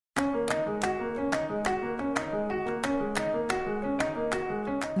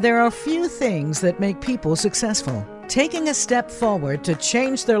There are few things that make people successful. Taking a step forward to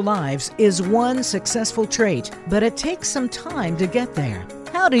change their lives is one successful trait, but it takes some time to get there.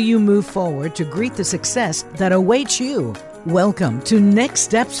 How do you move forward to greet the success that awaits you? Welcome to Next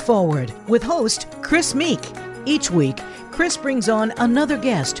Steps Forward with host Chris Meek. Each week, Chris brings on another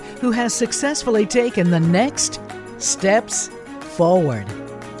guest who has successfully taken the next steps forward.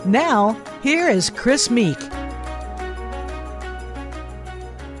 Now, here is Chris Meek.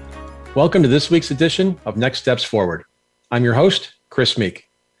 Welcome to this week's edition of Next Steps Forward. I'm your host, Chris Meek.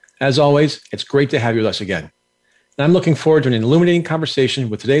 As always, it's great to have you with us again. And I'm looking forward to an illuminating conversation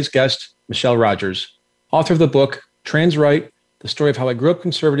with today's guest, Michelle Rogers, author of the book, Trans Right, the story of how I grew up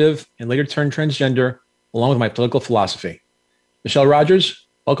conservative and later turned transgender, along with my political philosophy. Michelle Rogers,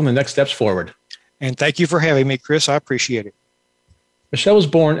 welcome to Next Steps Forward. And thank you for having me, Chris. I appreciate it. Michelle was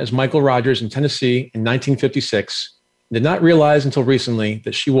born as Michael Rogers in Tennessee in 1956. Did not realize until recently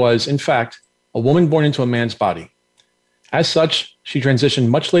that she was, in fact, a woman born into a man's body. As such, she transitioned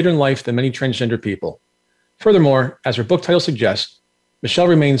much later in life than many transgender people. Furthermore, as her book title suggests, Michelle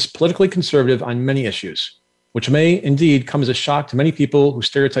remains politically conservative on many issues, which may indeed come as a shock to many people who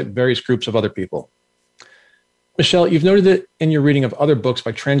stereotype various groups of other people. Michelle, you've noted that in your reading of other books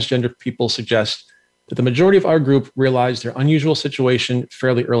by transgender people suggest that the majority of our group realized their unusual situation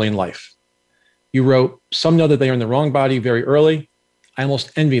fairly early in life. You wrote, "Some know that they are in the wrong body very early. I almost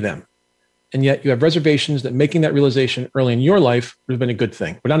envy them." And yet you have reservations that making that realization early in your life would not have been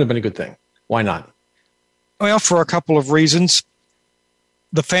a good thing. Why not? Well, for a couple of reasons.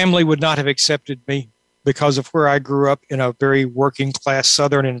 The family would not have accepted me because of where I grew up in a very working class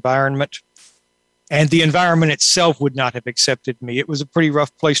Southern environment. And the environment itself would not have accepted me. It was a pretty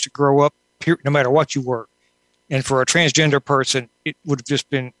rough place to grow up, no matter what you were. And for a transgender person, it would have just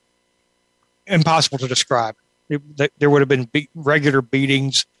been impossible to describe. There would have been regular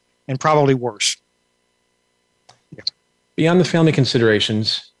beatings and probably worse. Yeah. Beyond the family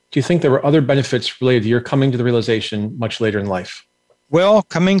considerations, do you think there were other benefits related to your coming to the realization much later in life? Well,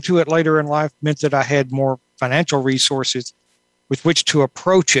 coming to it later in life meant that I had more financial resources with which to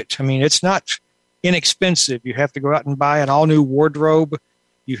approach it. I mean, it's not inexpensive. You have to go out and buy an all-new wardrobe.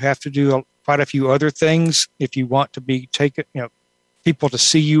 You have to do quite a few other things if you want to be taken, people to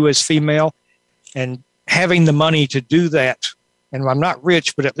see you as female. And having the money to do that, and I'm not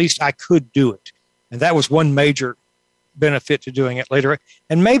rich, but at least I could do it. And that was one major benefit to doing it later.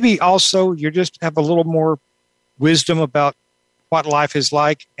 And maybe also you just have a little more wisdom about what life is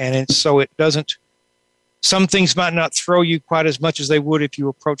like. And so it doesn't, some things might not throw you quite as much as they would if you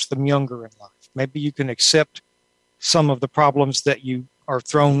approach them younger in life. Maybe you can accept some of the problems that are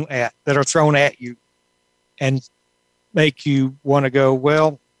thrown at you and make you want to go,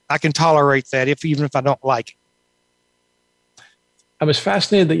 well, I can tolerate that even if I don't like it. I was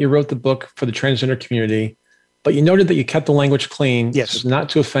fascinated that you wrote the book for the transgender community, but you noted that you kept the language clean, yes, so as not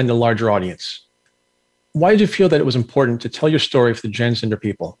to offend a larger audience. Why did you feel that it was important to tell your story for the transgender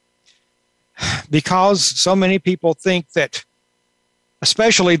people? Because so many people think that,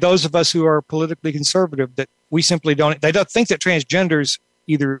 especially those of us who are politically conservative, that we simply they don't think that transgenders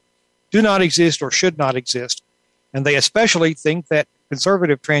either do not exist or should not exist. And they especially think that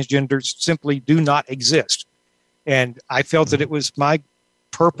conservative transgenders simply do not exist. And I felt that it was my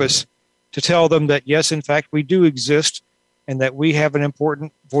purpose to tell them that, yes, in fact, we do exist and that we have an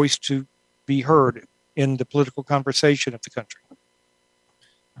important voice to be heard in the political conversation of the country.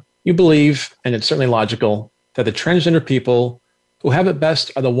 You believe, and it's certainly logical, that the transgender people who have it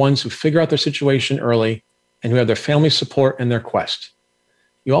best are the ones who figure out their situation early and who have their family support in their quest.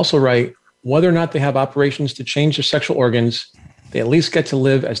 You also write, whether or not they have operations to change their sexual organs, they at least get to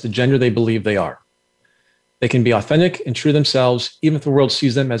live as the gender they believe they are. They can be authentic and true to themselves, even if the world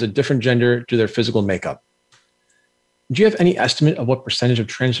sees them as a different gender due to their physical makeup. Do you have any estimate of what percentage of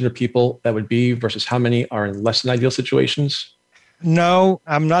transgender people that would be versus how many are in less than ideal situations? No,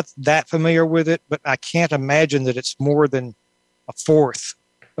 I'm not that familiar with it, but I can't imagine that it's more than a fourth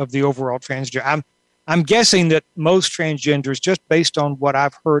of the overall transgender. I'm guessing that most transgenders, just based on what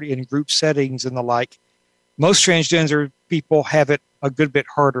I've heard in group settings and the like, most transgender people have it a good bit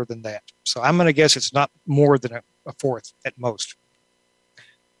harder than that. So I'm going to guess it's not more than a fourth at most.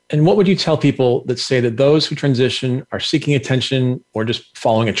 And what would you tell people that say that those who transition are seeking attention or just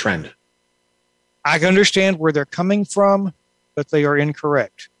following a trend? I can understand where they're coming from, but they are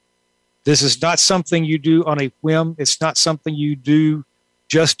incorrect. This is not something you do on a whim. It's not something you do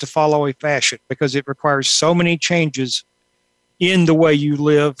just to follow a fashion, because it requires so many changes in the way you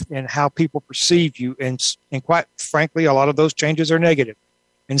live and how people perceive you. And quite frankly, a lot of those changes are negative.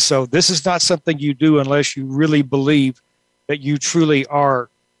 And so this is not something you do unless you really believe that you truly are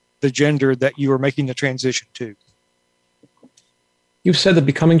the gender that you are making the transition to. You've said that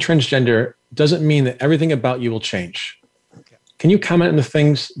becoming transgender doesn't mean that everything about you will change. Okay. Can you comment on the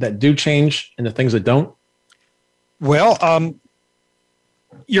things that do change and the things that don't? Well,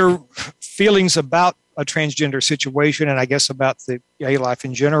 your feelings about a transgender situation, and I guess about the gay life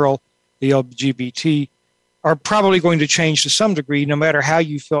in general, the LGBT, are probably going to change to some degree, no matter how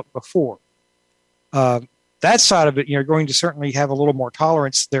you felt before. That side of it, you're going to certainly have a little more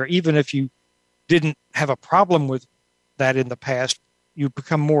tolerance there, even if you didn't have a problem with that in the past. You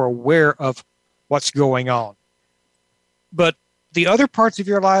become more aware of what's going on. But the other parts of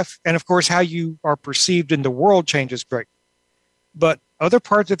your life, and of course how you are perceived in the world, changes greatly. But other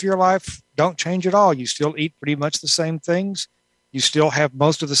parts of your life don't change at all. You still eat pretty much the same things. You still have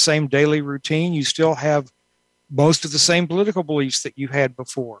most of the same daily routine. You still have most of the same political beliefs that you had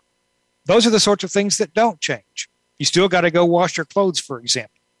before. Those are the sorts of things that don't change. You still got to go wash your clothes, for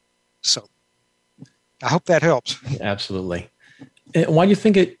example. So I hope that helps. Absolutely. And why do you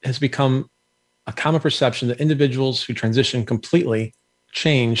think it has become a common perception that individuals who transition completely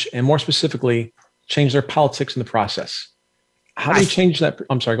change, and more specifically, change their politics in the process? How do we change that?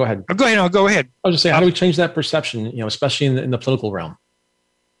 I'm sorry, go ahead. Go ahead. I was just saying, how do we change that perception, especially in the political realm?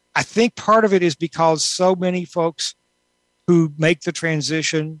 I think part of it is because so many folks who make the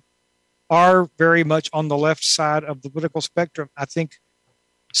transition are very much on the left side of the political spectrum. I think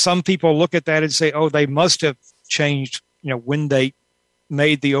some people look at that and say, oh, they must have changed, when they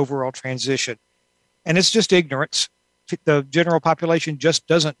made the overall transition. And it's just ignorance. The general population just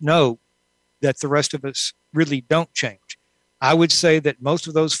doesn't know that the rest of us really don't change. I would say that most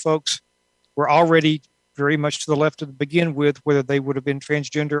of those folks were already very much to the left to begin with, whether they would have been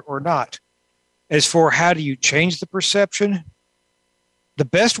transgender or not. As for how do you change the perception, the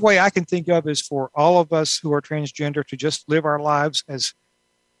best way I can think of is for all of us who are transgender to just live our lives as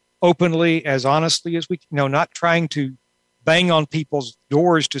openly, as honestly as we can, not trying to bang on people's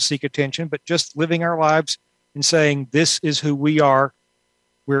doors to seek attention, but just living our lives and saying, this is who we are.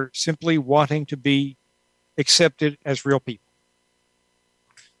 We're simply wanting to be accepted as real people.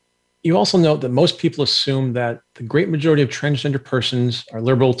 You also note that most people assume that the great majority of transgender persons are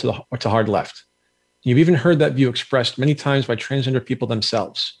liberal to hard left. You've even heard that view expressed many times by transgender people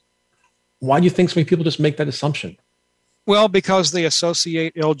themselves. Why do you think so many people just make that assumption? Well, because they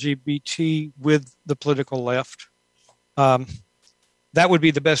associate LGBT with the political left. That would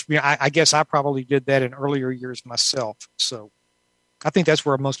be the best. I guess I probably did that in earlier years myself. So I think that's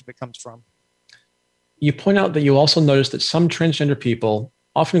where most of it comes from. You point out that you also notice that some transgender people,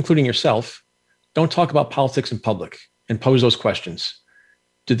 often including yourself, don't talk about politics in public and pose those questions.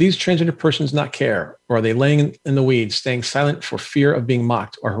 Do these transgender persons not care, or are they laying in the weeds, staying silent for fear of being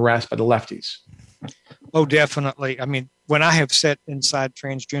mocked or harassed by the lefties? Oh, definitely. I mean, when I have sat inside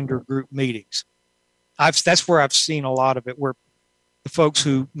transgender group meetings, that's where I've seen a lot of it, where the folks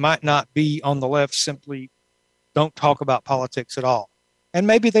who might not be on the left simply don't talk about politics at all. And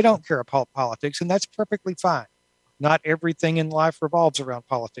maybe they don't care about politics, and that's perfectly fine. Not everything in life revolves around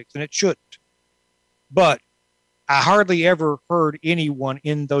politics, and it shouldn't. But I hardly ever heard anyone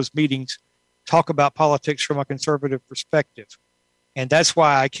in those meetings talk about politics from a conservative perspective. And that's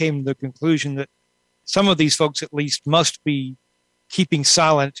why I came to the conclusion that some of these folks at least must be keeping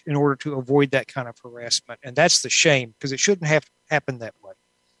silent in order to avoid that kind of harassment. And that's the shame, because it shouldn't have happened that way.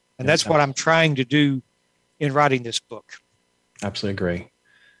 And that's what I'm trying to do in writing this book. Absolutely agree.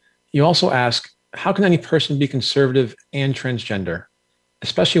 You also ask, how can any person be conservative and transgender,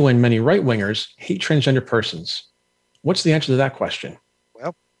 especially when many right-wingers hate transgender persons? What's the answer to that question?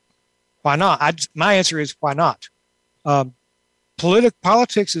 Well, why not? My answer is why not?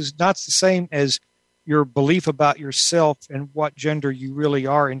 Politics is not the same as your belief about yourself and what gender you really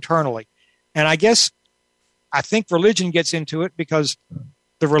are internally. And I think religion gets into it, because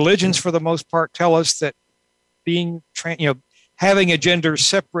the religions, for the most part, tell us that having a gender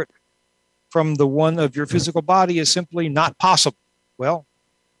separate from the one of your physical body is simply not possible. Well,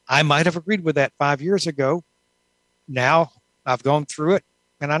 I might have agreed with that 5 years ago. Now I've gone through it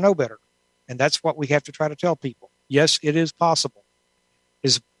and I know better. And that's what we have to try to tell people. Yes, it is possible.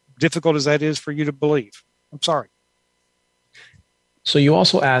 As difficult as that is for you to believe. I'm sorry. So you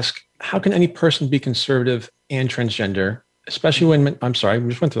also ask, how can any person be conservative and transgender, especially when, I'm sorry, we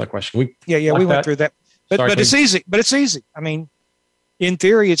just went through that question. We went through that. But it's easy. But it's easy. I mean, in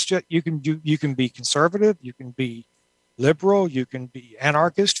theory, it's just you can be conservative, you can be liberal, you can be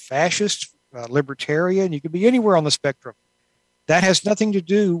anarchist, fascist, libertarian, you can be anywhere on the spectrum. That has nothing to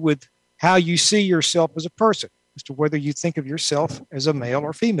do with how you see yourself as a person, as to whether you think of yourself as a male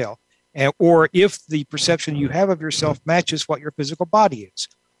or female, or if the perception you have of yourself matches what your physical body is,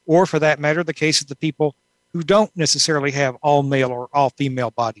 or for that matter, the case of the people who don't necessarily have all male or all female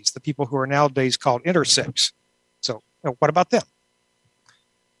bodies, the people who are nowadays called intersex. So what about them?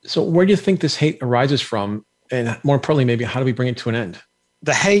 So where do you think this hate arises from? And more importantly, maybe how do we bring it to an end?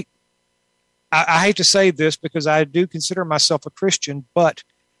 The hate, I hate to say this because I do consider myself a Christian, but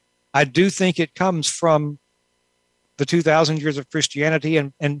I do think it comes from the 2,000 years of Christianity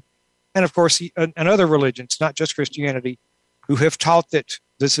and of course, and other religions, not just Christianity, who have taught that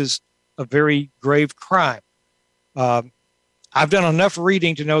this is a very grave crime. I've done enough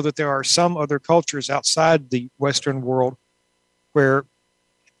reading to know that there are some other cultures outside the Western world where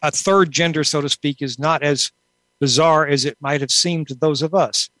a third gender, so to speak, is not as bizarre as it might have seemed to those of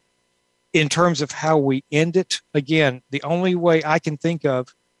us. In terms of how we end it, again, the only way I can think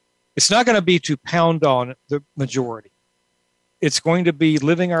of, it's not going to be to pound on the majority. It's going to be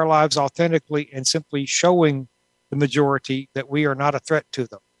living our lives authentically and simply showing the majority that we are not a threat to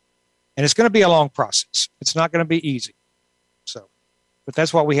them. And it's going to be a long process. It's not going to be easy. So, but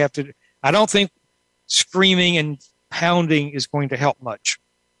that's what we have to do. I don't think screaming and pounding is going to help much.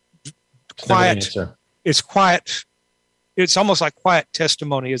 Quiet. It's quiet. It's almost like quiet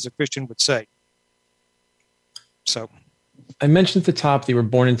testimony, as a Christian would say. So, I mentioned at the top that you were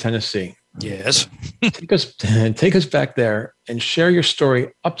born in Tennessee. Yes. Take us back there and share your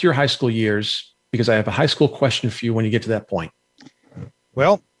story up to your high school years, because I have a high school question for you when you get to that point.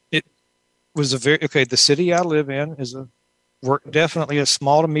 Well, it was the city I live in is definitely a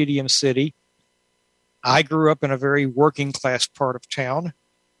small to medium city. I grew up in a very working class part of town.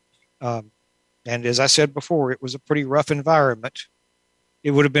 And as I said before, it was a pretty rough environment.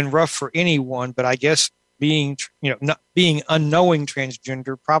 It would have been rough for anyone, but I guess not being unknowing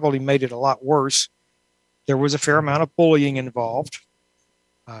transgender probably made it a lot worse. There was a fair amount of bullying involved.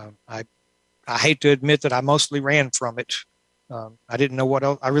 I hate to admit that I mostly ran from it. I didn't know what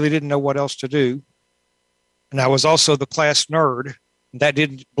else. I really didn't know what else to do. And I was also the class nerd. That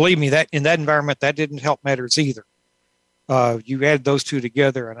didn't, believe me, that in that environment, that didn't help matters either. You add those two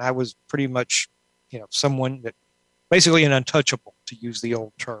together, and I was pretty much, someone that basically an untouchable, to use the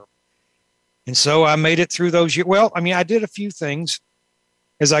old term. And so I made it through those years. Well, I did a few things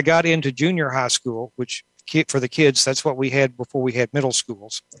as I got into junior high school, which for the kids, that's what we had before we had middle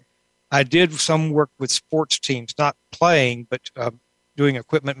schools. I did some work with sports teams, not playing, but doing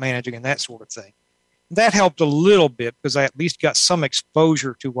equipment managing and that sort of thing. That helped a little bit because I at least got some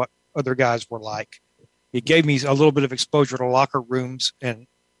exposure to what other guys were like. It gave me a little bit of exposure to locker rooms and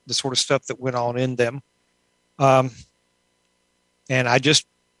the sort of stuff that went on in them. And I just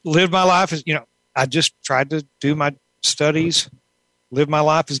lived my life as, I just tried to do my studies, live my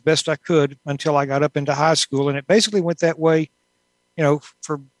life as best I could until I got up into high school. And it basically went that way,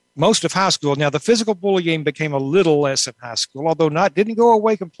 for most of high school. Now, the physical bullying became a little less in high school, although didn't go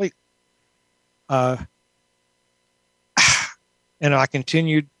away completely. And I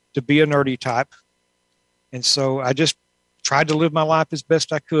continued to be a nerdy type. And so I just tried to live my life as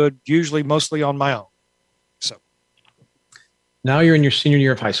best I could, usually mostly on my own. So now you're in your senior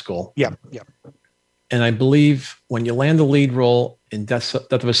year of high school. Yeah. And I believe when you land the lead role in Death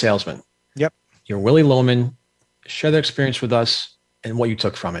of a Salesman, yep, you're Willie Loman. Share that experience with us and what you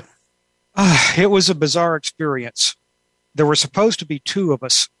took from it. It was a bizarre experience. There were supposed to be two of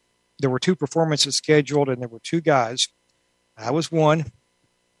us. There were two performances scheduled, and there were two guys. I was one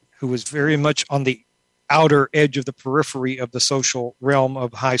who was very much on the outer edge of the periphery of the social realm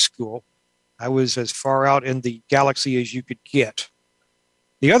of high school. I was as far out in the galaxy as you could get.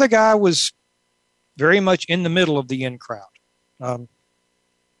 The other guy was very much in the middle of the in crowd.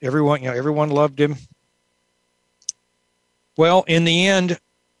 Everyone loved him. Well, in the end,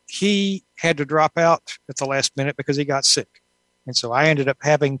 he had to drop out at the last minute because he got sick. And so I ended up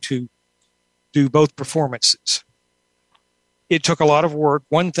having to do both performances. It took a lot of work.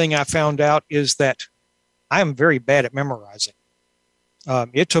 One thing I found out is that I am very bad at memorizing.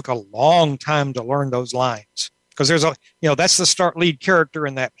 It took a long time to learn those lines because that's the start lead character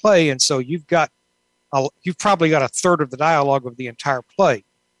in that play. And so you've probably got a third of the dialogue of the entire play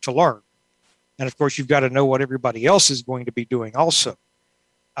to learn. And of course, you've got to know what everybody else is going to be doing also.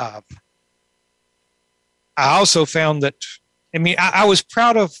 I also found that, I was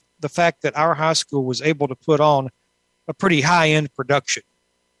proud of the fact that our high school was able to put on a pretty high-end production.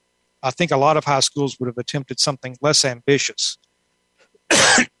 I think a lot of high schools would have attempted something less ambitious.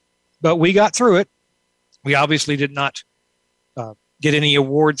 But we got through it. We obviously did not get any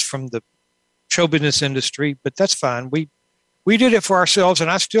awards from the show business industry, but that's fine. We did it for ourselves, and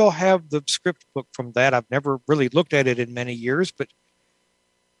I still have the script book from that. I've never really looked at it in many years, but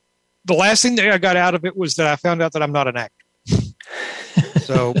the last thing that I got out of it was that I found out that I'm not an actor.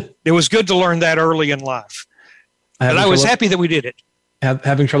 So it was good to learn that early in life. But I was happy that we did it.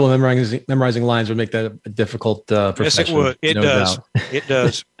 Having trouble memorizing lines would make that a difficult profession. Yes, it would. It does. It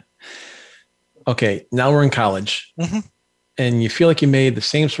does. Okay, now we're in college, and you feel like you made the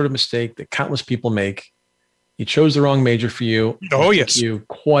same sort of mistake that countless people make. You chose the wrong major for you. Oh, yes. It took you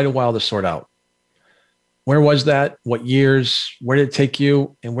quite a while to sort out. Where was that? What years? Where did it take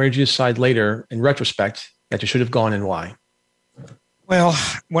you? And where did you decide later, in retrospect, that you should have gone and why? Well,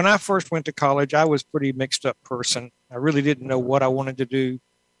 when I first went to college, I was a pretty mixed up person. I really didn't know what I wanted to do.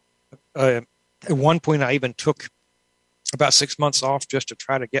 At one point, I even took about 6 months off just to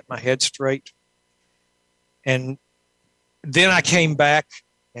try to get my head straight. And then I came back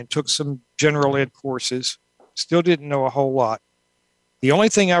and took some general ed courses. Still didn't know a whole lot. The only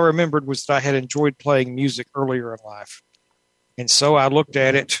thing I remembered was that I had enjoyed playing music earlier in life. And so I looked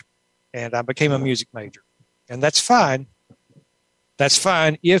at it and I became a music major. And that's fine. That's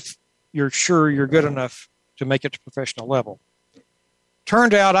fine if you're sure you're good enough to make it to professional level.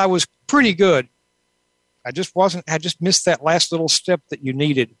 Turned out I was pretty good. I just missed that last little step that you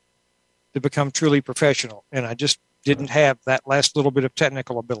needed to become truly professional. And I just didn't have that last little bit of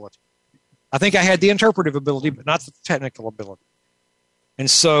technical ability. I think I had the interpretive ability, but not the technical ability. And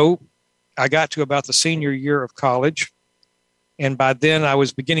so I got to about the senior year of college. And by then I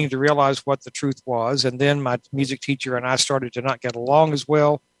was beginning to realize what the truth was. And then my music teacher and I started to not get along as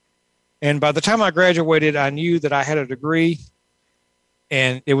well. And by the time I graduated, I knew that I had a degree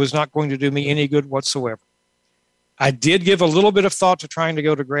and it was not going to do me any good whatsoever. I did give a little bit of thought to trying to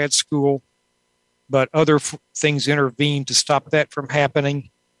go to grad school, but other things intervened to stop that from happening.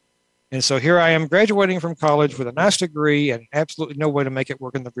 And so here I am graduating from college with a nice degree and absolutely no way to make it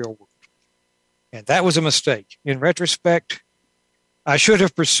work in the real world. And that was a mistake. In retrospect, I should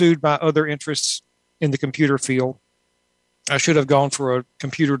have pursued my other interests in the computer field. I should have gone for a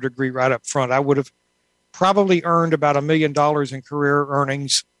computer degree right up front. I would have probably earned about $1 million in career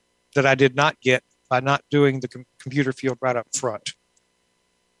earnings that I did not get by not doing the computer field right up front.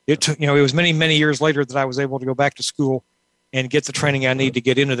 It took, it was many, many years later that I was able to go back to school and get the training I need to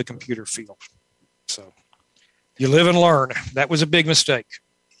get into the computer field. So you live and learn. That was a big mistake.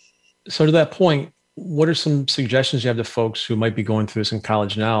 So to that point, what are some suggestions you have to folks who might be going through this in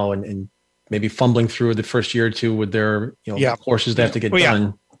college now and maybe fumbling through the first year or two with their courses they have to get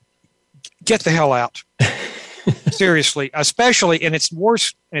done? Get the hell out. Seriously, especially, and it's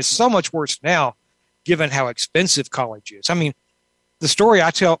worse, and it's so much worse now, given how expensive college is. I mean, the story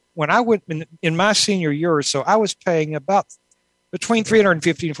I tell, when I went in my senior year or so, I was paying about between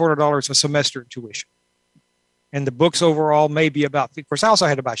 $350 and $400 a semester in tuition. And the books overall may be about, of course, I also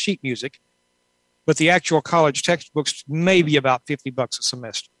had to buy sheet music, but the actual college textbooks may be about $50 a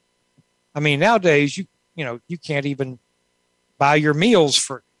semester. I mean, nowadays, you can't even buy your meals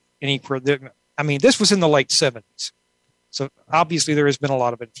for any, I mean, this was in the late 70s. So obviously there has been a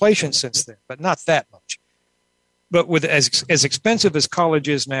lot of inflation since then, but not that much. But with as expensive as college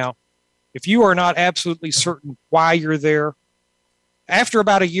is now, if you are not absolutely certain why you're there, after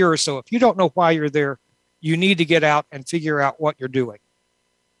about a year or so, if you don't know why you're there, you need to get out and figure out what you're doing.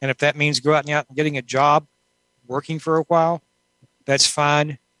 And if that means go out and getting a job, working for a while, that's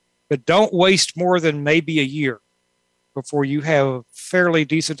fine. But don't waste more than maybe a year before you have a fairly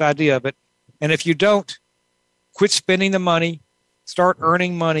decent idea of it. And if you don't, quit spending the money, start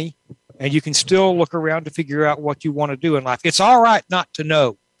earning money, and you can still look around to figure out what you want to do in life. It's all right not to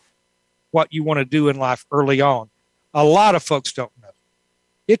know what you want to do in life early on. A lot of folks don't know.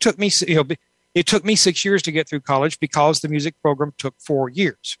 It took me 6 years to get through college because the music program took 4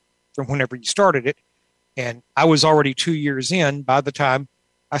 years from whenever you started it. And I was already 2 years in by the time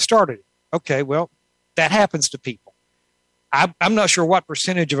I started it. Okay, well, that happens to people. I'm not sure what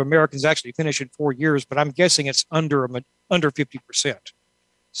percentage of Americans actually finish in 4 years, but I'm guessing it's under 50%.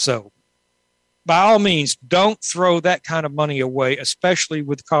 So by all means, don't throw that kind of money away, especially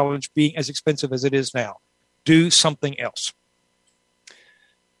with college being as expensive as it is now. Do something else.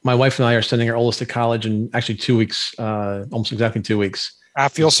 My wife and I are sending our oldest to college in actually 2 weeks, almost exactly 2 weeks. I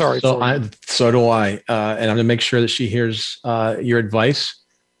feel sorry for you. So do I. And I'm going to make sure that she hears your advice.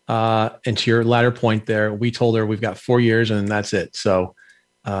 And to your latter point there, we told her we've got 4 years and that's it. So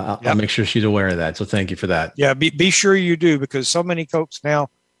I'll make sure she's aware of that. So thank you for that. Yeah, be sure you do, because so many folks now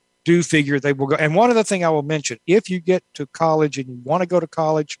do figure they will go. And one other thing I will mention, if you get to college and you want to go to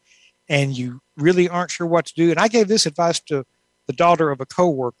college and you really aren't sure what to do, and I gave this advice to the daughter of a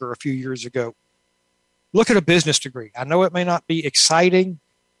coworker a few years ago, look at a business degree. I know it may not be exciting,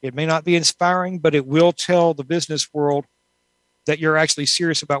 it may not be inspiring, but it will tell the business world that you're actually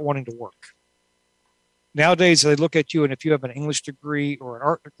serious about wanting to work. Nowadays, they look at you, and if you have an English degree or an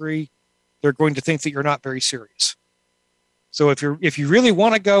art degree, they're going to think that you're not very serious. So if you really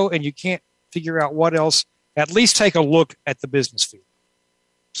want to go and you can't figure out what else, at least take a look at the business field.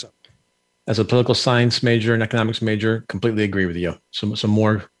 So, as a political science major and economics major, completely agree with you. Some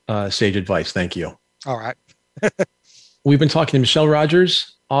more sage advice. Thank you. All right. We've been talking to Michelle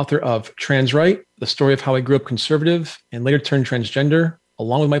Rogers, author of Trans Right, the story of how I grew up conservative and later turned transgender,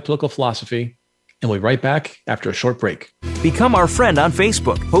 along with my political philosophy. And we'll be right back after a short break. Become our friend on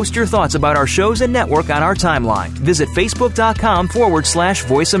Facebook. Post your thoughts about our shows and network on our timeline. Visit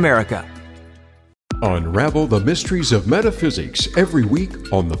facebook.com/Voice America. Unravel the mysteries of metaphysics every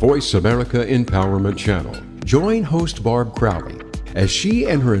week on the Voice America Empowerment Channel. Join host Barb Crowley as she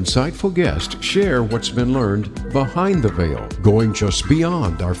and her insightful guest share what's been learned behind the veil, going just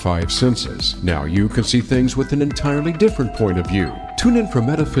beyond our five senses. Now you can see things with an entirely different point of view. Tune in for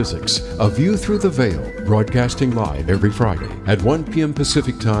Metaphysics, A View Through the Veil, broadcasting live every Friday at 1 p.m.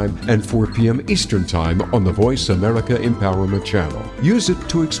 Pacific Time and 4 p.m. Eastern Time on the Voice America Empowerment Channel. Use it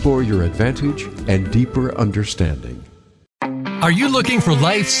to explore your advantage and deeper understanding. Are you looking for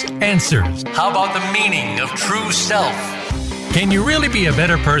life's answers? How about the meaning of true self? Can you really be a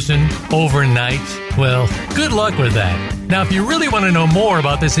better person overnight? Well, good luck with that. Now, if you really want to know more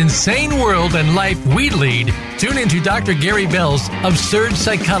about this insane world and life we lead, tune into Dr. Gary Bell's Absurd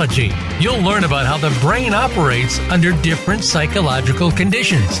Psychology. You'll learn about how the brain operates under different psychological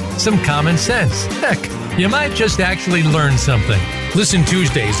conditions. Some common sense. Heck, you might just actually learn something. Listen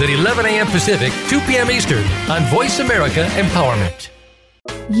Tuesdays at 11 a.m. Pacific, 2 p.m. Eastern on Voice America Empowerment.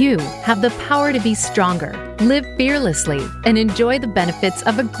 You have the power to be stronger, live fearlessly, and enjoy the benefits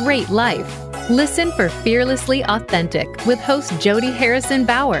of a great life. Listen for Fearlessly Authentic with host Jody Harrison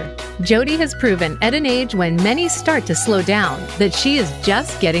Bauer. Jody has proven at an age when many start to slow down that she is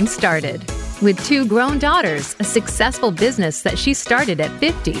just getting started. With 2 grown daughters, a successful business that she started at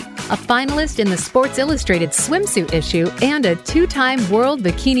 50, a finalist in the Sports Illustrated swimsuit issue, and a 2-time world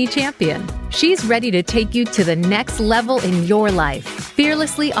bikini champion. She's ready to take you to the next level in your life.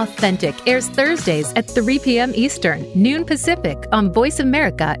 Fearlessly Authentic airs Thursdays at 3 p.m. Eastern, noon Pacific on Voice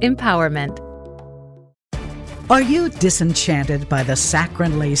America Empowerment. Are you disenchanted by the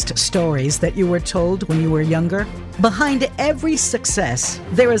saccharine-laced stories that you were told when you were younger? Behind every success,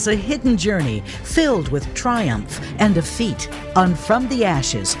 there is a hidden journey filled with triumph and defeat. On From the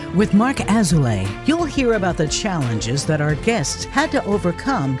Ashes with Mark Azoulay, you'll hear about the challenges that our guests had to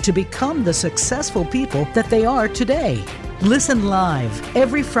overcome to become the successful people that they are today. Listen live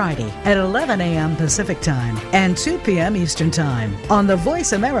every Friday at 11 a.m. Pacific Time and 2 p.m. Eastern Time on the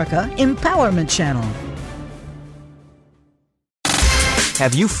Voice America Empowerment Channel.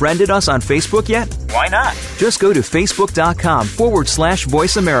 Have you friended us on Facebook yet? Why not? Just go to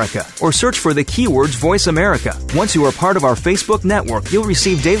facebook.com/Voice America or search for the keywords Voice America. Once you are part of our Facebook network, you'll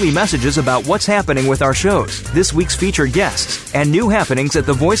receive daily messages about what's happening with our shows, this week's featured guests, and new happenings at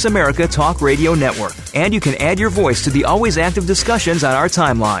the Voice America Talk Radio Network. And you can add your voice to the always active discussions on our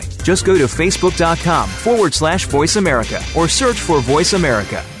timeline. Just go to facebook.com/Voice America or search for Voice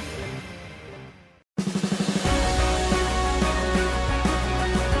America.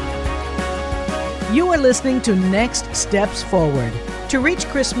 You are listening to Next Steps Forward. To reach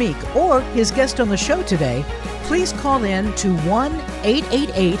Chris Meek or his guest on the show today, please call in to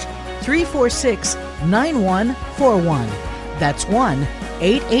 1-888-346-9141. That's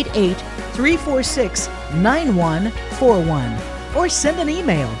 1-888-346-9141. Or send an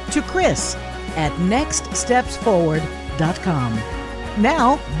email to chris@nextstepsforward.com.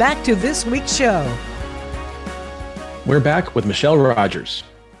 Now, back to this week's show. We're back with Michelle Rogers.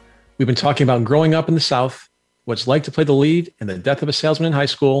 We've been talking about growing up in the South, what it's like to play the lead in the death of a salesman in high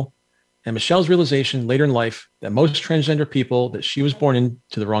school, and Michelle's realization later in life that most transgender people, that she was born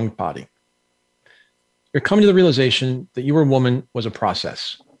into the wrong body. You're coming to the realization that you were a woman was a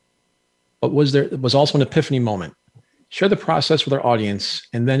process. But was also an epiphany moment. Share the process with our audience,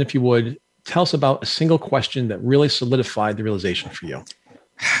 and then if you would, tell us about a single question that really solidified the realization for you.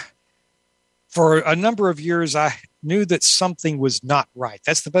 For a number of years, I knew that something was not right.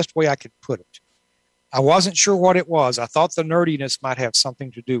 That's the best way I could put it. I wasn't sure what it was. I thought the nerdiness might have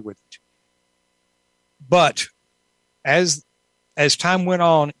something to do with it. But as time went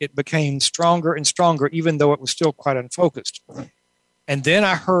on, it became stronger and stronger, even though it was still quite unfocused. And then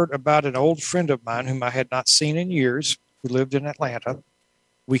I heard about an old friend of mine whom I had not seen in years, who lived in Atlanta.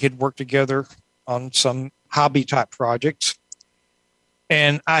 We had worked together on some hobby-type projects.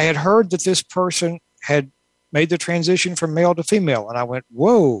 And I had heard that this person had made the transition from male to female. And I went,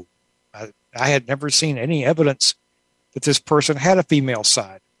 whoa, I had never seen any evidence that this person had a female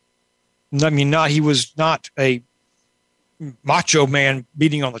side. he was not a macho man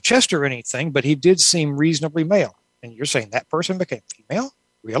beating on the chest or anything, but he did seem reasonably male. And you're saying that person became female?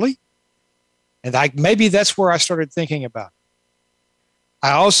 Really? And maybe that's where I started thinking about it.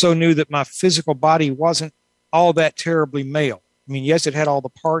 I also knew that my physical body wasn't all that terribly male. I mean, yes, it had all the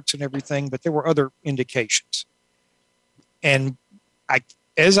parts and everything, but there were other indications. And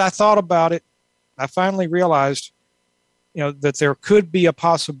as I thought about it, I finally realized, that there could be a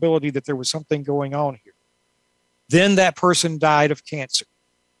possibility that there was something going on here. Then that person died of cancer.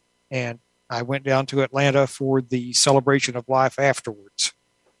 And I went down to Atlanta for the celebration of life afterwards.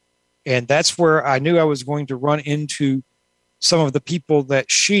 And that's where I knew I was going to run into some of the people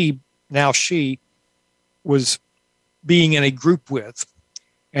that she was being in a group with,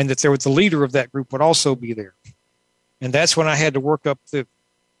 and that there was the leader of that group would also be there. And that's when I had to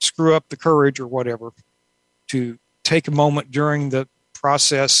screw up the courage or whatever to take a moment during the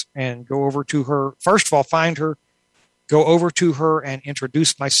process and go over to her. First of all, find her, go over to her and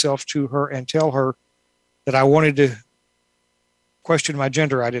introduce myself to her and tell her that I wanted to question my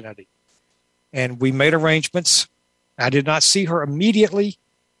gender identity. And we made arrangements. I did not see her immediately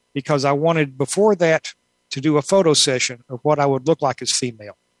because I wanted before that to do a photo session of what I would look like as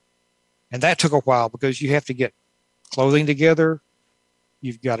female. And that took a while because you have to get clothing together.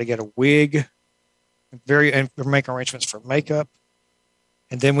 You've got to get a wig, and make arrangements for makeup.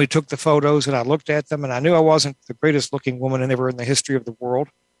 And then we took the photos and I looked at them and I knew I wasn't the greatest looking woman ever in the history of the world,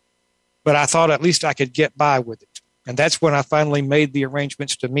 but I thought at least I could get by with it. And that's when I finally made the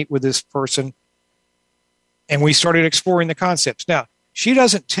arrangements to meet with this person. And we started exploring the concepts. Now, she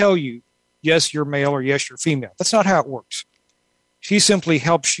doesn't tell you, yes, you're male or yes, you're female. That's not how it works. She simply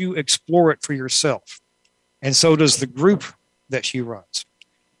helps you explore it for yourself. And so does the group that she runs.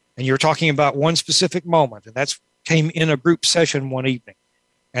 And you're talking about one specific moment, and that came in a group session one evening.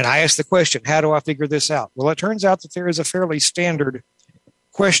 And I asked the question, how do I figure this out? Well, it turns out that there is a fairly standard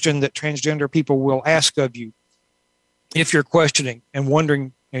question that transgender people will ask of you if you're questioning and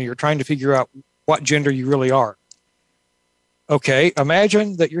wondering, and you're trying to figure out what gender you really are. Okay,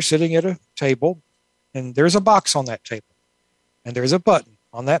 imagine that you're sitting at a table and there's a box on that table and there's a button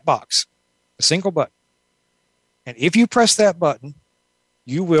on that box, a single button. And if you press that button,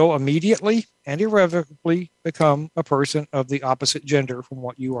 you will immediately and irrevocably become a person of the opposite gender from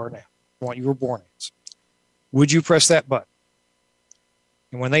what you are now, from what you were born as. Would you press that button?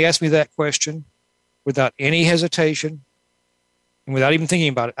 And when they asked me that question, without any hesitation and without even thinking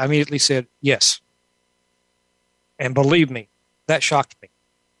about it, I immediately said yes. And believe me, that shocked me.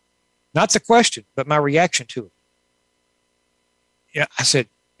 Not the question, but my reaction to it. Yeah, I said,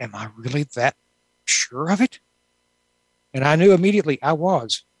 am I really that sure of it? And I knew immediately I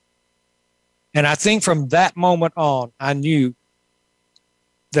was. And I think from that moment on, I knew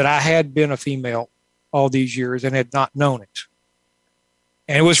that I had been a female all these years and had not known it.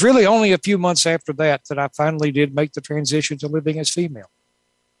 And it was really only a few months after that that I finally did make the transition to living as female.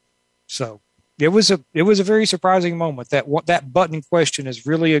 So it was a very surprising moment. That button question is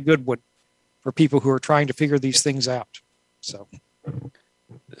really a good one for people who are trying to figure these things out. So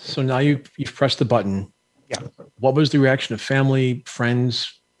now you've pressed the button. Yeah. What was the reaction of family,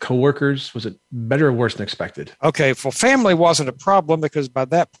 friends, coworkers? Was it better or worse than expected? Okay, well, family wasn't a problem because by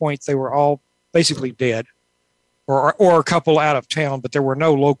that point they were all basically dead or a couple out of town, but there were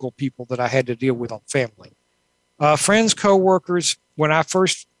no local people that I had to deal with on family. Friends, coworkers,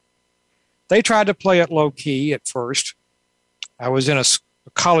 they tried to play it low key at first. I was in a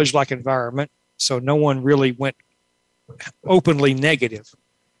college-like environment, so no one really went openly negative.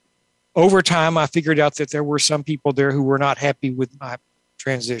 Over time, I figured out that there were some people there who were not happy with my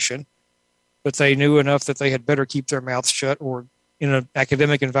transition, but they knew enough that they had better keep their mouths shut, or in an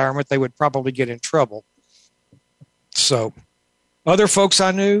academic environment, they would probably get in trouble. So other folks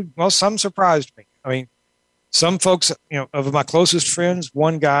I knew, well, some surprised me. I mean, some folks, of my closest friends,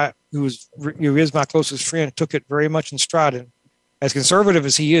 one guy who is my closest friend took it very much in stride. And as conservative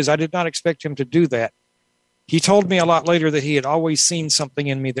as he is, I did not expect him to do that. He told me a lot later that he had always seen something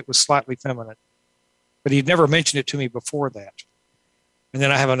in me that was slightly feminine, but he'd never mentioned it to me before that. And then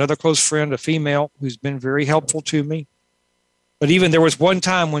I have another close friend, a female, who's been very helpful to me. But even there was one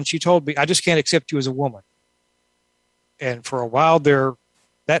time when she told me, I just can't accept you as a woman. And for a while there,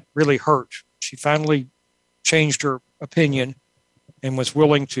 that really hurt. She finally changed her opinion and was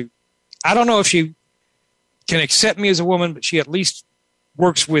willing to, I don't know if she can accept me as a woman, but she at least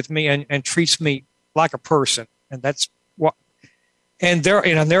works with me and treats me like a person. And that's what, and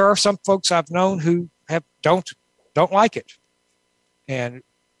there are some folks I've known who don't like it. And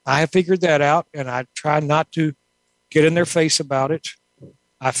I have figured that out, and I try not to get in their face about it.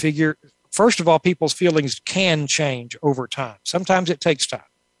 I figure first of all, people's feelings can change over time. Sometimes it takes time.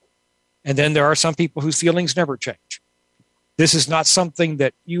 And then there are some people whose feelings never change. This is not something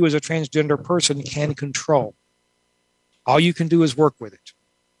that you as a transgender person can control. All you can do is work with it.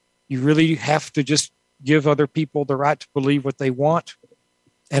 You really have to just give other people the right to believe what they want,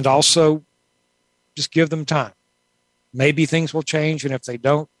 and also just give them time. Maybe things will change, and if they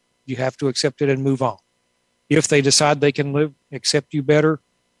don't, you have to accept it and move on. If they decide they can accept you better,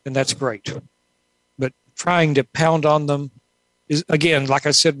 then that's great. But trying to pound on them is, again, like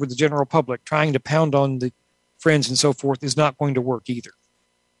I said with the general public, trying to pound on the friends and so forth is not going to work either.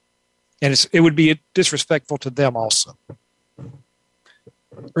 And it would be disrespectful to them also.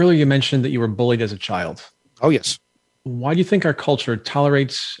 Earlier you mentioned that you were bullied as a child. Oh, yes. Why do you think our culture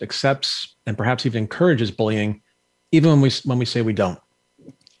tolerates, accepts, and perhaps even encourages bullying, even when we say we don't?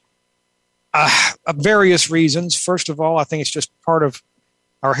 Various reasons. First of all, I think it's just part of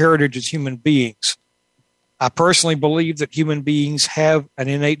our heritage as human beings. I personally believe that human beings have an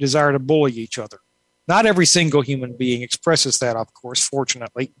innate desire to bully each other. Not every single human being expresses that, of course,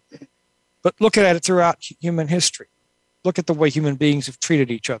 fortunately. But look at it throughout human history. Look at the way human beings have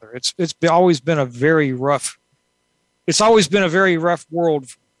treated each other. It's always been a very rough. It's always been a very rough world,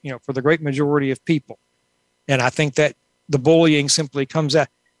 for the great majority of people. And I think that the bullying simply comes out.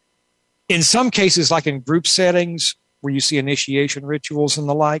 In some cases, like in group settings where you see initiation rituals and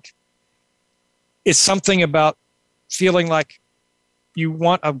the like, it's something about feeling like you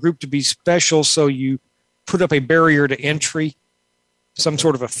want a group to be special, so you put up a barrier to entry, some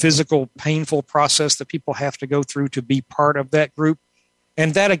sort of a physical, painful process that people have to go through to be part of that group.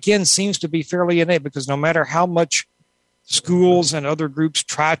 And that, again, seems to be fairly innate, because no matter how much schools and other groups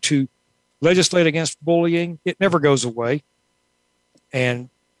try to legislate against bullying, it never goes away. And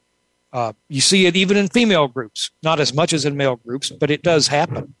you see it even in female groups, not as much as in male groups, but it does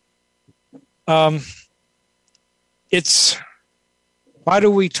happen. It's why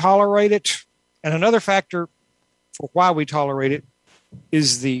do we tolerate it? And another factor for why we tolerate it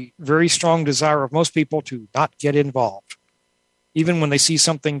is the very strong desire of most people to not get involved. Even when they see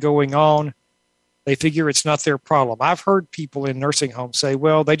something going on, they figure it's not their problem. I've heard people in nursing homes say,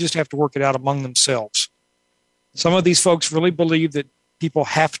 well, they just have to work it out among themselves. Some of these folks really believe that people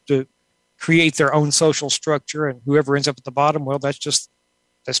have to create their own social structure, and whoever ends up at the bottom, well, that's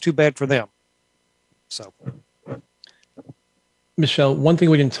too bad for them. So, Michelle, one thing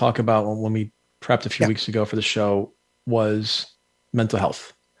we didn't talk about when we prepped a few weeks ago for the show was mental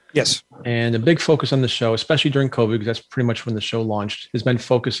health. Yes. And a big focus on the show, especially during COVID, because that's pretty much when the show launched, has been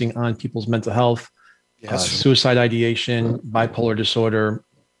focusing on people's mental health, suicide ideation, bipolar disorder,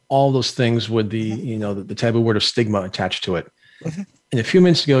 all those things with the taboo word of stigma attached to it. Mm-hmm. And a few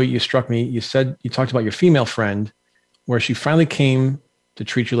minutes ago, you struck me. You talked about your female friend, where she finally came to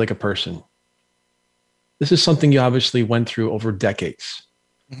treat you like a person. This is something you obviously went through over decades.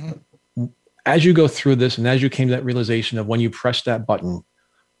 Mm-hmm. As you go through this, and as you came to that realization of when you pressed that button,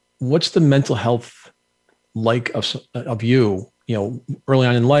 what's the mental health like of you, early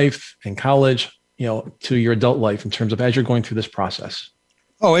on in life, in college, to your adult life, in terms of as you're going through this process?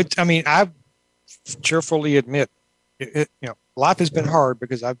 I cheerfully admit, life has been hard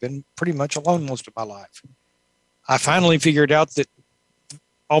because I've been pretty much alone most of my life. I finally figured out that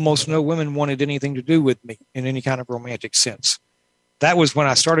almost no women wanted anything to do with me in any kind of romantic sense. That was when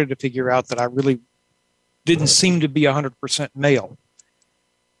I started to figure out that I really didn't seem to be 100% male.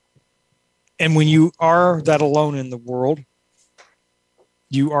 And when you are that alone in the world,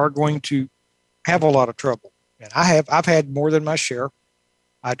 you are going to have a lot of trouble. And I've had more than my share.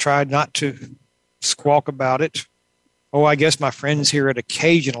 I tried not to squawk about it. Oh, I guess my friends hear it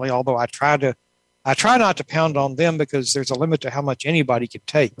occasionally, although I try not to pound on them, because there's a limit to how much anybody can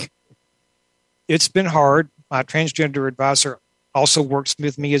take. It's been hard. My transgender advisor also works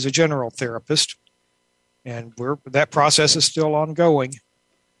with me as a general therapist, and that process is still ongoing.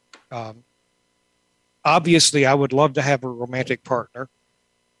 Obviously, I would love to have a romantic partner,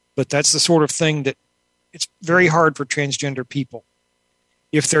 but that's the sort of thing that it's very hard for transgender people.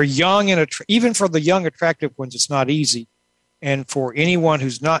 If they're young and even for the young attractive ones, it's not easy. And for anyone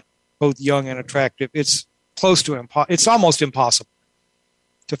who's not both young and attractive, it's close to it's almost impossible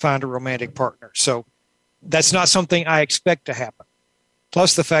to find a romantic partner. So that's not something I expect to happen.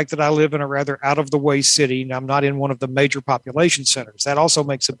 Plus the fact that I live in a rather out-of-the-way city and I'm not in one of the major population centers. That also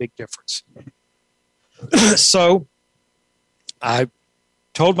makes a big difference. So I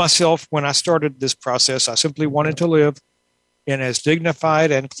told myself when I started this process, I simply wanted to live in as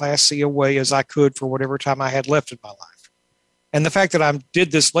dignified and classy a way as I could for whatever time I had left in my life. And the fact that I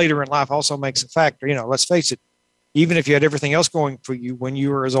did this later in life also makes a factor. Let's face it, even if you had everything else going for you when you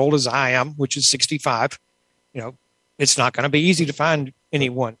were as old as I am, which is 65, it's not going to be easy to find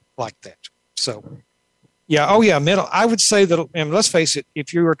anyone like that. So, mental. I would say that, and let's face it,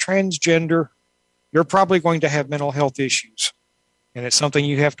 if you're a transgender, you're probably going to have mental health issues, and it's something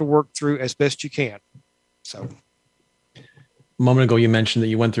you have to work through as best you can. So, a moment ago, you mentioned that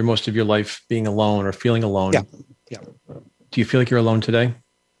you went through most of your life being alone or feeling alone. Yeah. Do you feel like you're alone today?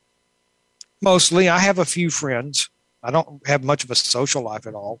 Mostly. I have a few friends. I don't have much of a social life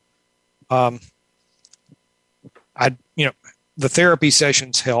at all. The therapy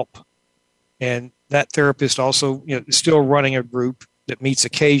sessions help. And that therapist also, is still running a group that meets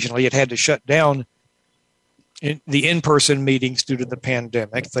occasionally. It had to shut down the in-person meetings due to the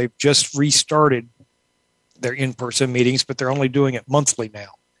pandemic. They've just restarted their in-person meetings, but they're only doing it monthly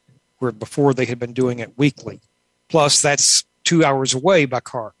now, where before they had been doing it weekly. Plus, that's 2 hours away by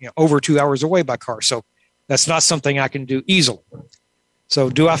car, over 2 hours away by car. So that's not something I can do easily. So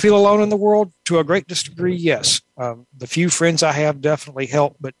do I feel alone in the world? To a great degree, yes. The few friends I have definitely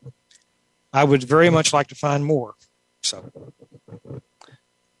help, but I would very much like to find more. So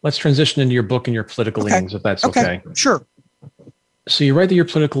let's transition into your book and your political leanings, if that's okay. Sure. So you write that your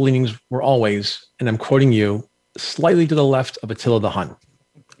political leanings were always, and I'm quoting you, slightly to the left of Attila the Hun.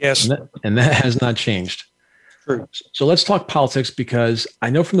 Yes. And that has not changed. True. So let's talk politics, because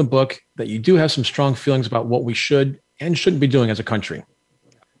I know from the book that you do have some strong feelings about what we should and shouldn't be doing as a country.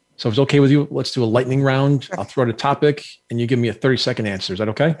 So if it's okay with you, let's do a lightning round. I'll throw out a topic and you give me a 30-second answer. Is that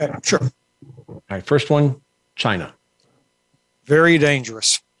okay? Sure. All right. First one, China. Very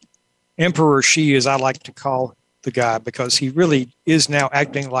dangerous. Emperor Xi, as I like to call the guy, because he really is now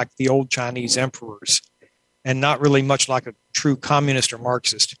acting like the old Chinese emperors and not really much like a true communist or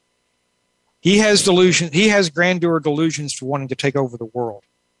Marxist. He has delusion. He has grandeur delusions for wanting to take over the world.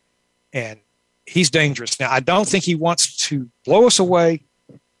 And he's dangerous. Now, I don't think he wants to blow us away.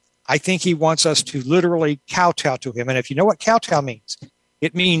 I think he wants us to literally kowtow to him. And if you know what kowtow means,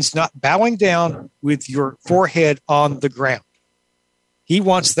 it means not bowing down with your forehead on the ground. He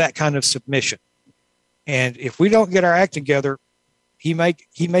wants that kind of submission. And if we don't get our act together, he may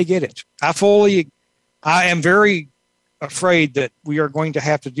get it. I am very afraid that we are going to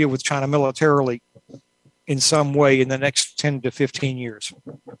have to deal with China militarily in some way in the next 10 to 15 years.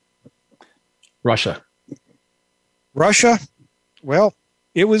 Russia, well,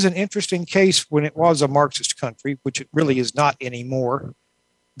 it was an interesting case when it was a Marxist country, which it really is not anymore.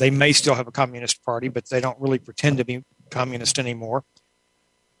 They may still have a communist party, but they don't really pretend to be communist anymore.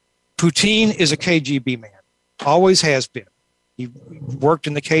 Putin is a KGB man, always has been. He worked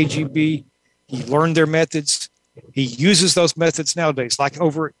in the KGB. He learned their methods. He uses those methods nowadays, like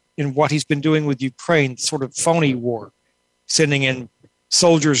over in what he's been doing with Ukraine, sort of phony war, sending in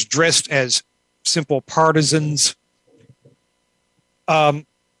soldiers dressed as simple partisans.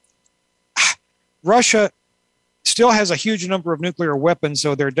 Russia still has a huge number of nuclear weapons,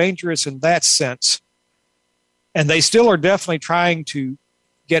 so they're dangerous in that sense. And they still are definitely trying to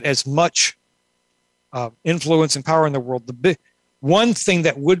get as much influence and power in the world. One thing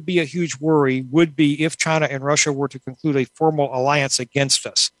that would be a huge worry would be if China and Russia were to conclude a formal alliance against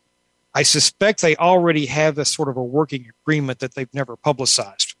us. I suspect they already have a sort of a working agreement that they've never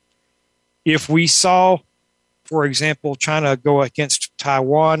publicized. If we saw, for example, China go against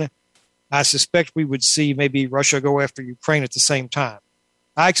Taiwan, I suspect we would see maybe Russia go after Ukraine at the same time.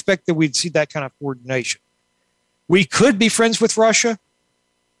 I expect that we'd see that kind of coordination. We could be friends with Russia.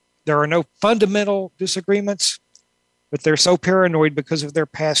 There are no fundamental disagreements, but they're so paranoid because of their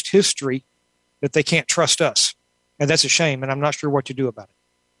past history that they can't trust us. And that's a shame, and I'm not sure what to do about it.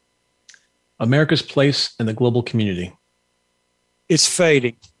 America's place in the global community. It's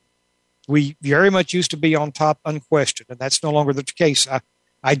fading. We very much used to be on top unquestioned, and that's no longer the case.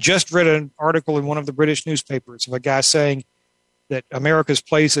 I just read an article in one of the British newspapers of a guy saying that America's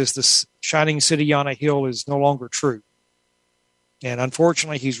place as the shining city on a hill is no longer true. And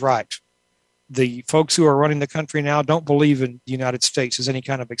unfortunately, he's right. The folks who are running the country now don't believe in the United States as any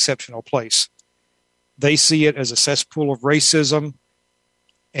kind of exceptional place. They see it as a cesspool of racism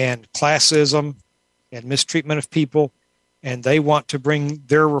and classism and mistreatment of people, and they want to bring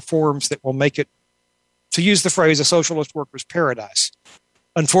their reforms that will make it, to use the phrase, a socialist worker's paradise.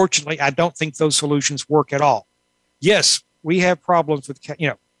 Unfortunately, I don't think those solutions work at all. Yes, we have problems with,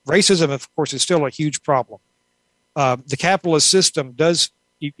 racism, of course, is still a huge problem. The capitalist system does,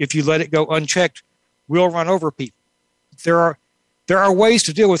 if you let it go unchecked, will run over people. There are ways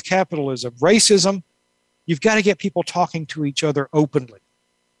to deal with capitalism. Racism, you've got to get people talking to each other openly,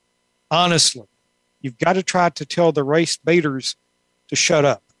 honestly. You've got to try to tell the race baiters to shut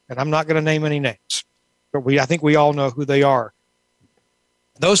up. And I'm not going to name any names. but I think we all know who they are.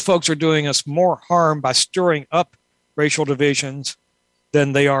 Those folks are doing us more harm by stirring up racial divisions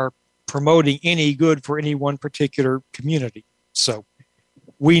than they are promoting any good for any one particular community. So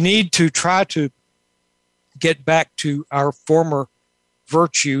we need to try to get back to our former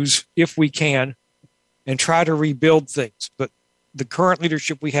virtues if we can and try to rebuild things. But the current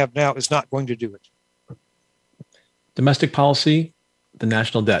leadership we have now is not going to do it. Domestic policy, the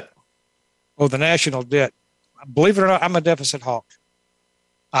national debt. Oh, the national debt. Believe it or not, I'm a deficit hawk.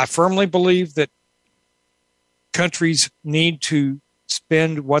 I firmly believe that countries need to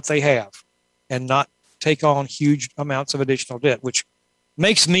spend what they have and not take on huge amounts of additional debt, which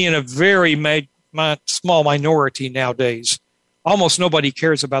makes me in a very small minority nowadays. Almost nobody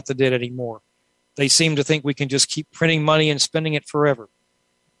cares about the debt anymore. They seem to think we can just keep printing money and spending it forever.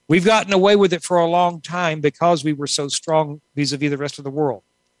 We've gotten away with it for a long time because we were so strong vis-a-vis the rest of the world.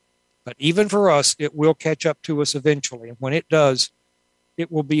 But even for us, it will catch up to us eventually. And when it does,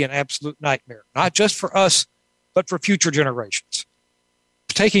 it will be an absolute nightmare, not just for us, but for future generations.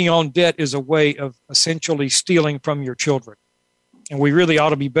 Taking on debt is a way of essentially stealing from your children. And we really ought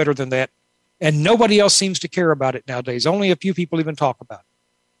to be better than that. And nobody else seems to care about it nowadays. Only a few people even talk about it.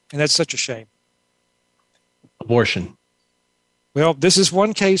 And that's such a shame. Abortion. Well, this is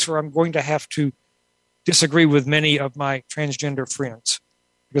one case where I'm going to have to disagree with many of my transgender friends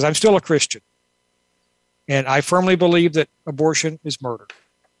because I'm still a Christian. And I firmly believe that abortion is murder.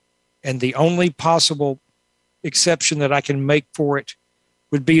 And the only possible exception that I can make for it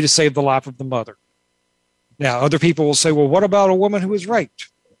would be to save the life of the mother. Now, other people will say, well, what about a woman who was raped?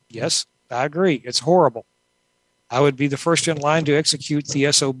 Yes, I agree. It's horrible. I would be the first in line to execute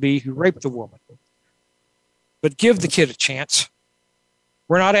the SOB who raped the woman. But give the kid a chance.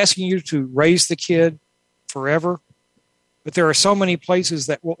 We're not asking you to raise the kid forever, but there are so many places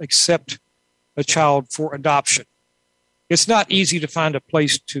that will accept a child for adoption. It's not easy to find a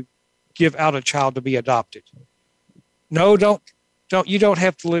place to give out a child to be adopted. No, you don't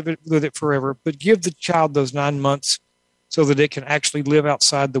have to live with it forever, but give the child those 9 months so that it can actually live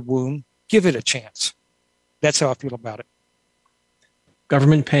outside the womb. Give it a chance. That's how I feel about it.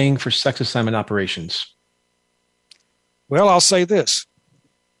 Government paying for sex assignment operations. Well, I'll say this.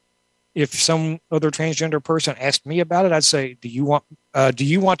 If some other transgender person asked me about it, I'd say, do you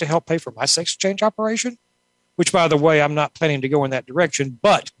want to help pay for my sex change operation? Which, by the way, I'm not planning to go in that direction,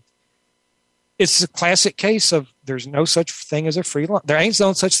 but it's a classic case of there's no such thing as a free lunch. There ain't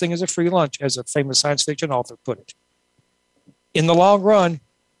no such thing as a free lunch, as a famous science fiction author put it. In the long run,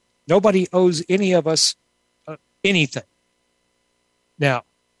 nobody owes any of us anything. Now,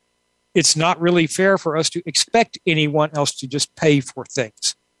 it's not really fair for us to expect anyone else to just pay for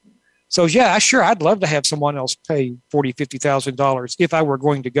things. So, yeah, sure, I'd love to have someone else pay $40,000, $50,000 if I were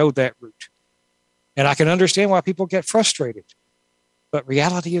going to go that route. And I can understand why people get frustrated. But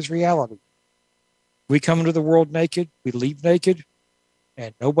reality is reality. We come into the world naked, we leave naked,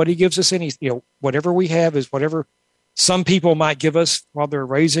 and nobody gives us anything. Whatever we have is whatever some people might give us while they're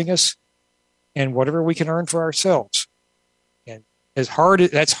raising us, and whatever we can earn for ourselves. And that's hard.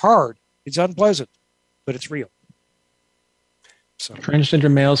 It's unpleasant, but it's real. So,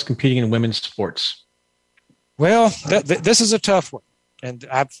 transgender males competing in women's sports. Well, this is a tough one, and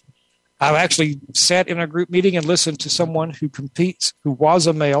I've actually sat in a group meeting and listened to someone who was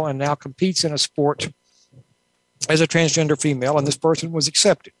a male and now competes in a sport as a transgender female, and this person was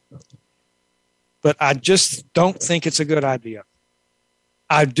accepted. But I just don't think it's a good idea.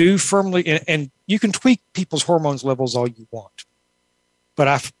 I do firmly, and you can tweak people's hormones levels all you want, but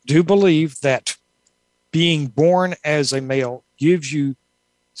I do believe that being born as a male gives you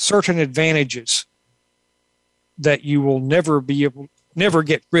certain advantages that you will never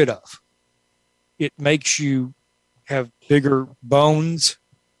get rid of. It makes you have bigger bones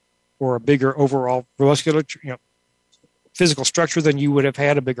or a bigger overall musculature, physical structure than you would have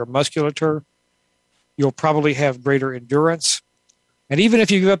had, a bigger musculature. You'll probably have greater endurance. And even if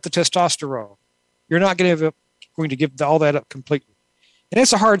you give up the testosterone, you're not going to give all that up completely. And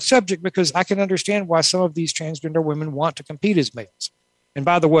it's a hard subject because I can understand why some of these transgender women want to compete as males. And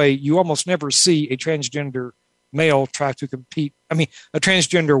by the way, you almost never see a transgender male try to compete. A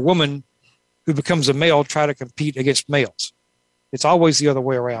transgender woman who becomes a male try to compete against males. It's always the other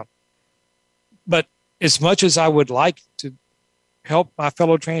way around. But as much as I would like to help my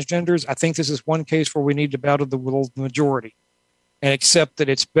fellow transgenders, I think this is one case where we need to bow to the will of the majority and accept that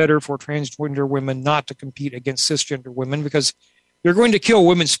it's better for transgender women not to compete against cisgender women, because you're going to kill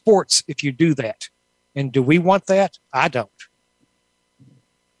women's sports if you do that. And do we want that? I don't.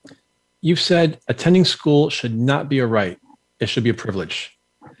 You've said attending school should not be a right. It should be a privilege.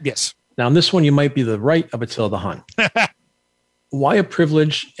 Yes. Now, on this one, you might be the right of Attila the Hun. Why a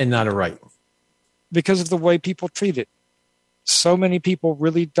privilege and not a right? Because of the way people treat it. So many people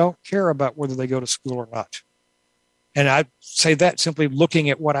really don't care about whether they go to school or not. And I say that simply looking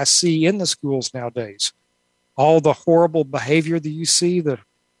at what I see in the schools nowadays. All the horrible behavior that you see, the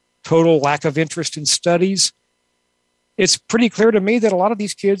total lack of interest in studies. It's pretty clear to me that a lot of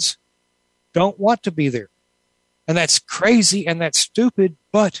these kids don't want to be there. And that's crazy and that's stupid,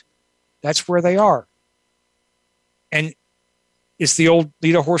 but that's where they are. And it's the old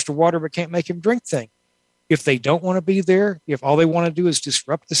lead a horse to water but can't make him drink thing. If they don't want to be there, if all they want to do is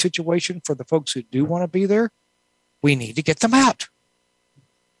disrupt the situation for the folks who do want to be there, we need to get them out.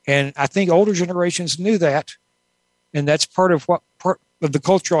 And I think older generations knew that. And that's part of the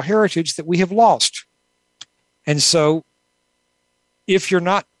cultural heritage that we have lost. And so if you're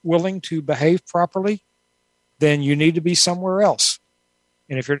not willing to behave properly, then you need to be somewhere else.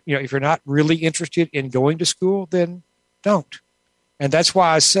 And if you're not really interested in going to school, then don't. And that's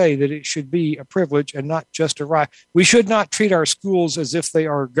why I say that it should be a privilege and not just a right. We should not treat our schools as if they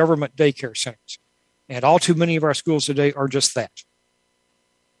are government daycare centers. And all too many of our schools today are just that.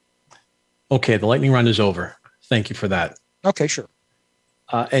 Okay, the lightning round is over. Thank you for that. Okay, sure.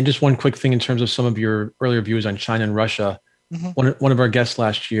 And just one quick thing in terms of some of your earlier views on China and Russia. Mm-hmm. One of our guests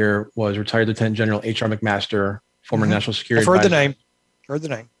last year was retired Lieutenant General H.R. McMaster, former National Security I've Advisor. Heard the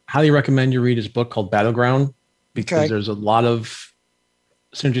name. Highly recommend you read his book called Battleground, because there's a lot of,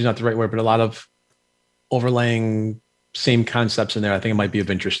 synergy is not the right word, but a lot of overlaying same concepts in there. I think it might be of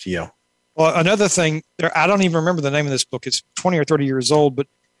interest to you. Well, another thing, I don't even remember the name of this book. It's 20 or 30 years old, but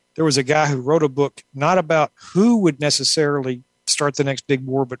there was a guy who wrote a book not about who would necessarily start the next big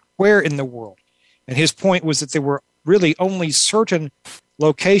war, but where in the world. And his point was that there were really only certain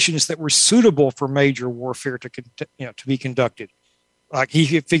locations that were suitable for major warfare to be conducted. Like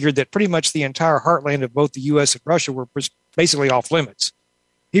he figured that pretty much the entire heartland of both the U.S. and Russia were basically off limits.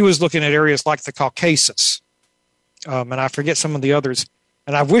 He was looking at areas like the Caucasus, and I forget some of the others.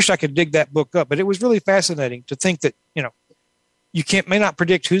 And I wish I could dig that book up, but it was really fascinating to think that, you may not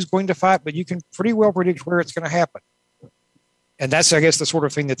predict who's going to fight, but you can pretty well predict where it's going to happen. And that's, I guess, the sort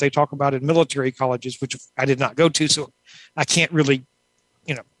of thing that they talk about in military colleges, which I did not go to, so I can't really,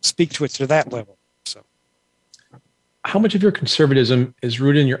 speak to it to that level. So, how much of your conservatism is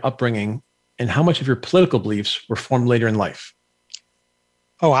rooted in your upbringing, and how much of your political beliefs were formed later in life?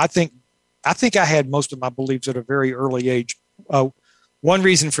 Oh, I think I had most of my beliefs at a very early age. One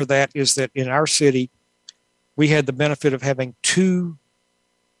reason for that is that in our city, we had the benefit of having two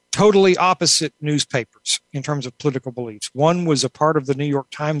totally opposite newspapers in terms of political beliefs. One was a part of the New York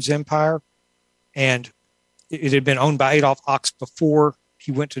Times empire, and it had been owned by Adolph Ochs before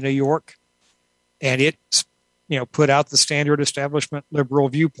he went to New York, and it, put out the standard establishment liberal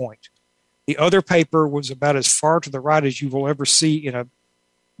viewpoint. The other paper was about as far to the right as you will ever see in a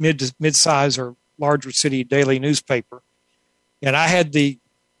mid-size or larger city daily newspaper. And I had the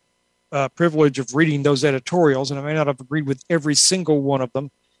privilege of reading those editorials, and I may not have agreed with every single one of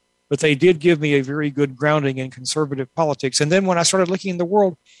them, but they did give me a very good grounding in conservative politics. And then when I started looking in the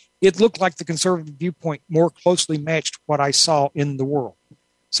world, it looked like the conservative viewpoint more closely matched what I saw in the world.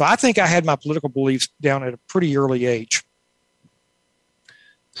 So I think I had my political beliefs down at a pretty early age.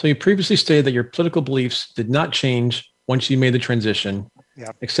 So you previously stated that your political beliefs did not change once you made the transition,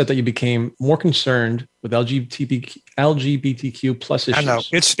 except that you became more concerned with LGBTQ plus issues. I know,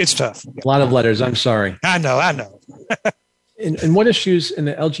 it's tough. A lot of letters, I'm sorry. I know. And what issues in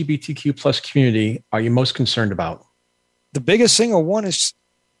the LGBTQ plus community are you most concerned about? The biggest single one is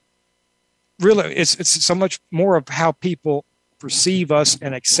really, it's so much more of how people perceive us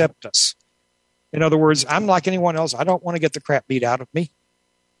and accept us. In other words, I'm like anyone else. I don't want to get the crap beat out of me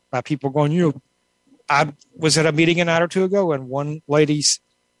by people going, I was at a meeting a night or two ago, and one lady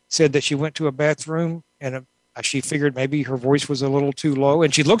said that she went to a bathroom and she figured maybe her voice was a little too low,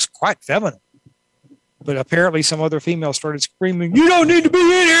 and she looks quite feminine. But apparently some other female started screaming, "You don't need to be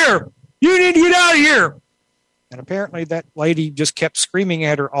in here! You need to get out of here!" And apparently that lady just kept screaming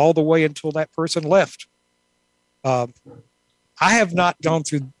at her all the way until that person left. I have not gone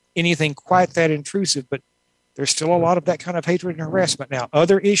through anything quite that intrusive, but there's still a lot of that kind of hatred and harassment. Now,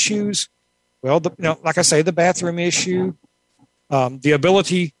 other issues, well, like I say, the bathroom issue, the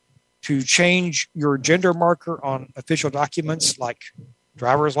ability to change your gender marker on official documents like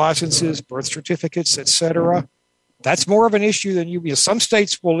driver's licenses, birth certificates, etc. That's more of an issue than some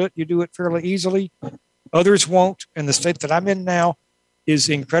states will let you do it fairly easily. Others won't. And the state that I'm in now is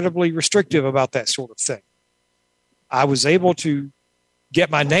incredibly restrictive about that sort of thing. I was able to get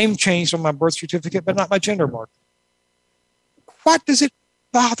my name changed on my birth certificate, but not my gender marker. What does it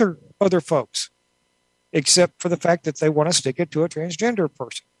bother other folks, except for the fact that they want to stick it to a transgender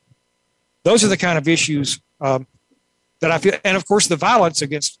person. Those are the kind of issues that I feel. And of course, the violence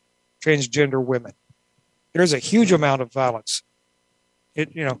against transgender women. There's a huge amount of violence.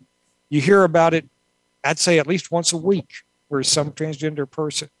 You hear about it, I'd say at least once a week, where some transgender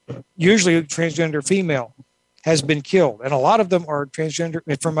person, usually a transgender female, has been killed. And a lot of them are transgender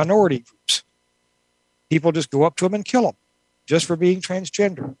from minority groups. People just go up to them and kill them just for being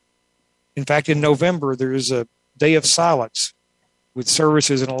transgender. In fact, in November, there is a day of silence with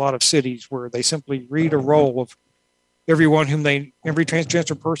services in a lot of cities where they simply read a roll of every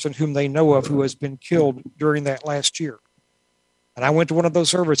transgender person whom they know of who has been killed during that last year. And I went to one of those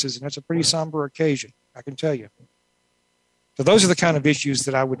services, and it's a pretty somber occasion, I can tell you. So those are the kind of issues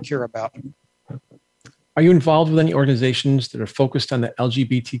that I would care about. Are you involved with any organizations that are focused on the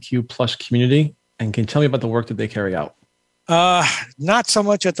LGBTQ plus community? And can you tell me about the work that they carry out? Not so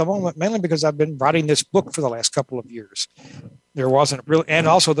much at the moment, mainly because I've been writing this book for the last couple of years. There wasn't really, and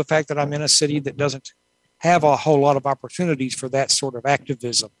also the fact that I'm in a city that doesn't have a whole lot of opportunities for that sort of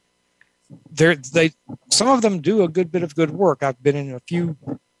activism. Some of them do a good bit of good work. I've been in a few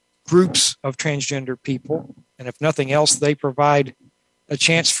groups of transgender people, and if nothing else, they provide a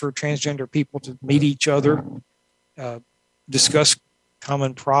chance for transgender people to meet each other, discuss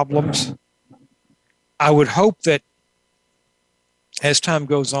common problems. I would hope that as time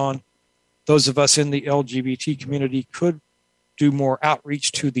goes on, those of us in the LGBT community could do more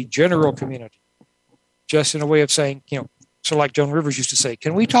outreach to the general community, just in a way of saying, sort of like Joan Rivers used to say,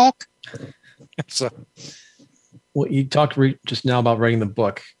 can we talk? Well, you talked just now about writing the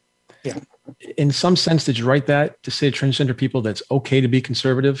book. Yeah. In some sense, did you write that to say to transgender people that it's okay to be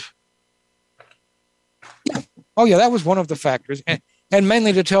conservative? Yeah. Oh, yeah, that was one of the factors. And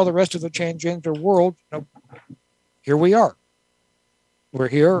mainly to tell the rest of the transgender world, here we are. We're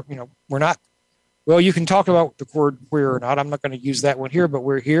here, we're not, well, you can talk about the word queer or not. I'm not going to use that one here, but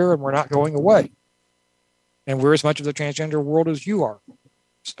we're here and we're not going away. And we're as much of the transgender world as you are.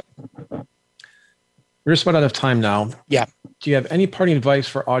 So. We're just about out of time now. Yeah. Do you have any parting advice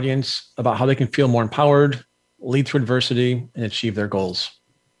for our audience about how they can feel more empowered, lead through adversity, and achieve their goals?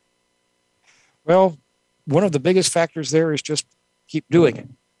 Well, one of the biggest factors there is just keep doing it.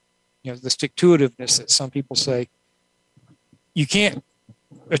 The stick-to-itiveness that some people say. You can't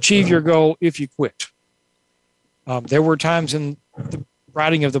achieve your goal if you quit. There were times in the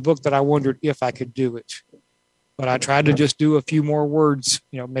writing of the book that I wondered if I could do it. But I tried to just do a few more words,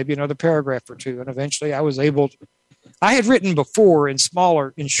 maybe another paragraph or two. And eventually I was able to. I had written before in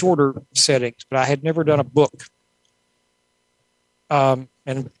shorter settings, but I had never done a book. And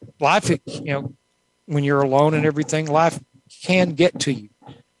life, when you're alone and everything, life can get to you.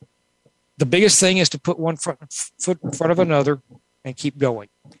 The biggest thing is to put one foot in front of another and keep going.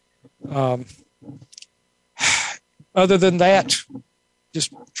 Other than that,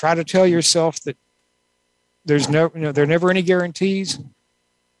 just try to tell yourself that there are never any guarantees,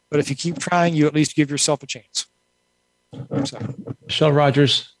 but if you keep trying, you at least give yourself a chance. So. Michelle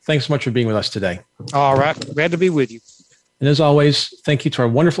Rogers, thanks so much for being with us today. All right. Glad to be with you. And as always, thank you to our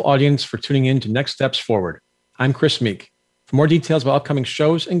wonderful audience for tuning in to Next Steps Forward. I'm Chris Meek. For more details about upcoming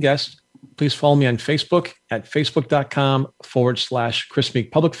shows and guests, please follow me on Facebook at facebook.com/Chris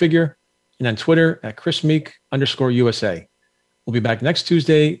Meek Public Figure and on Twitter at ChrisMeek_USA. We'll be back next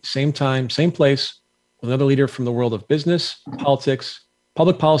Tuesday, same time, same place, with another leader from the world of business, politics,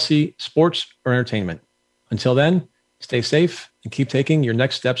 public policy, sports, or entertainment. Until then, stay safe and keep taking your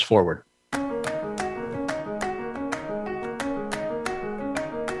next steps forward.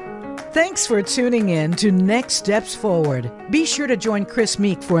 Thanks for tuning in to Next Steps Forward. Be sure to join Chris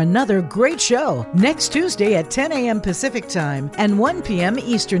Meek for another great show next Tuesday at 10 a.m. Pacific Time and 1 p.m.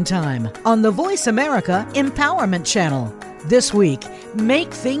 Eastern Time on the Voice America Empowerment Channel. This week,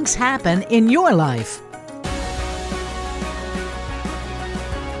 make things happen in your life.